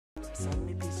So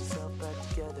many pieces all back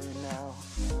together now.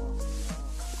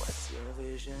 What's your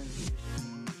vision?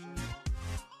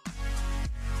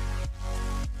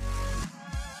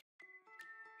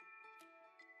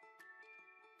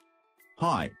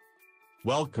 Hi.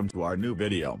 Welcome to our new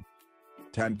video.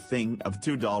 10th thing of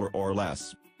 $2 or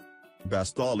less.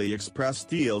 Best AliExpress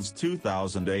deals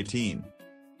 2018.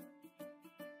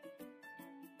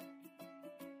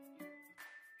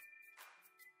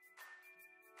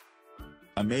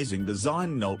 Amazing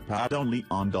design notepad only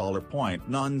on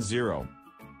 $.90.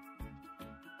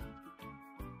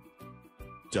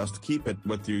 Just keep it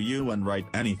with you and write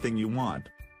anything you want.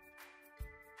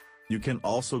 You can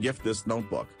also gift this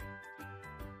notebook.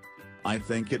 I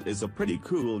think it is a pretty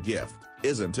cool gift,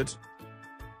 isn't it?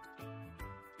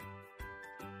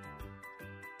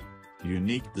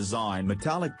 Unique design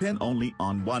metallic pin only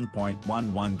on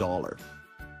 $1.11.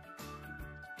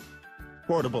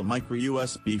 Portable micro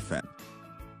USB fan.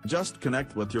 Just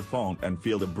connect with your phone and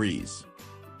feel the breeze.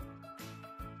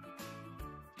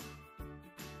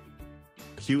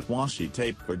 Cute washi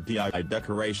tape for DIY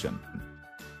decoration.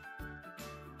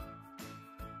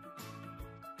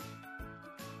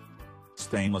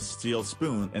 Stainless steel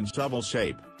spoon in shovel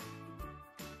shape.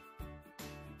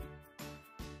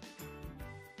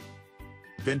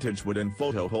 Vintage wooden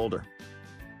photo holder.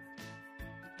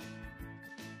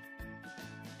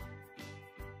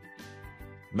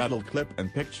 Metal clip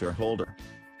and picture holder.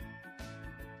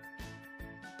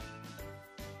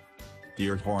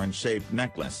 Deer horn shaped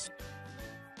necklace.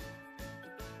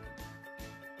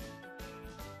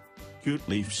 Cute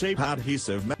leaf shaped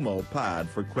adhesive memo pad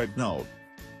for quick note.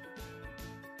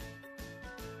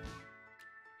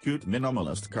 Cute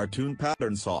minimalist cartoon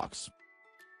pattern socks.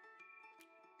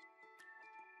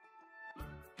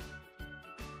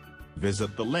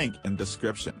 Visit the link in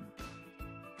description.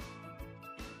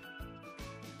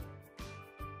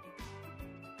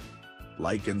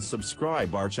 Like and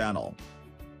subscribe our channel.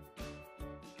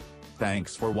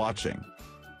 Thanks for watching.